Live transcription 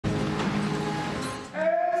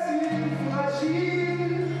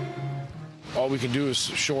All we can do is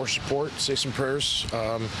show our support, say some prayers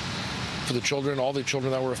for the children, all the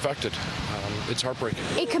children that were affected. It's heartbreaking.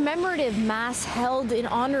 A commemorative mass held in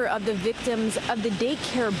honor of the victims of the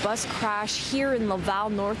daycare bus crash here in Laval,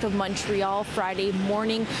 north of Montreal, Friday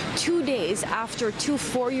morning, 2 days after 2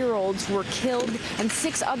 4-year-olds were killed and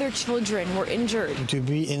 6 other children were injured. To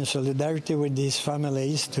be in solidarity with these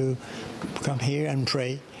families, to come here and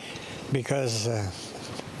pray, because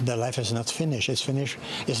the life is not finished. It's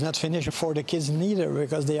not finished for the kids neither,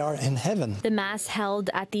 because they are in heaven. The mass held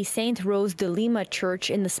at the Saint Rose de Lima church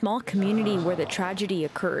in the small community where the tragedy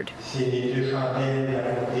occurred.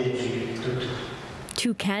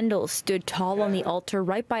 2 candles stood tall on the altar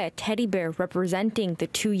right by a teddy bear representing the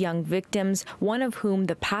 2 young victims, one of whom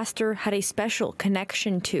the pastor had a special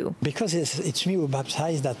connection to. Because it's me who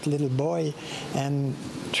baptized that little boy, and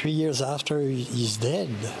 3 years after he's dead.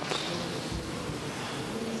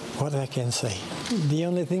 What I can say? The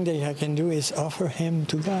only thing that I can do is offer him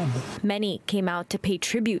to God. Many came out to pay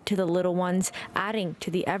tribute to the little ones, adding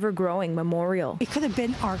to the ever-growing memorial. It could have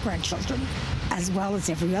been our grandchildren, as well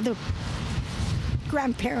as every other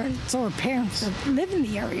grandparents or parents that live in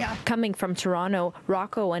the area. Coming from Toronto,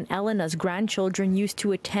 Rocco and Elena's grandchildren used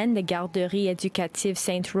to attend the Garderie Éducative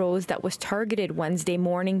Sainte Rose that was targeted Wednesday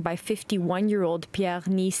morning by 51-year-old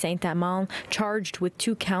Pierre-Ny Saint-Amand, charged with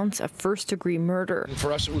 2 counts of first-degree murder. And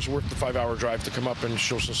for us, it was worth the 5-hour drive to come up and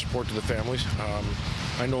show some support to the families.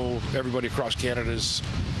 I know everybody across Canada is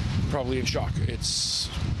probably in shock. It's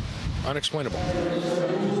unexplainable.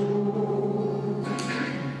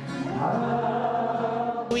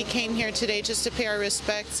 We came here today just to pay our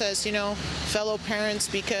respects as, fellow parents,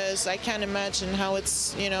 because I can't imagine how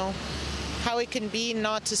it's, how it can be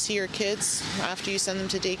not to see your kids after you send them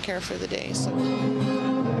to daycare for the day. So.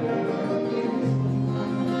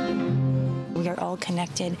 We are all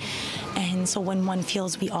connected, and so when one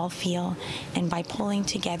feels, we all feel, and by pulling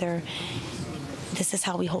together, this is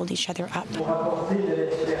how we hold each other up.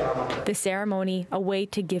 The ceremony, a way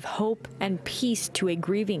to give hope and peace to a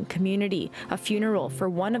grieving community. A funeral for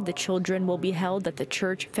one of the children will be held at the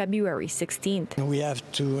church February 16th. We have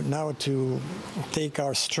to now to take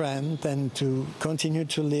our strength and to continue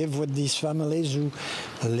to live with these families who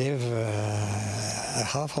live a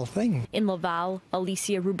awful thing. In Laval,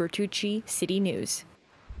 Alyssia Rubertucci, City News.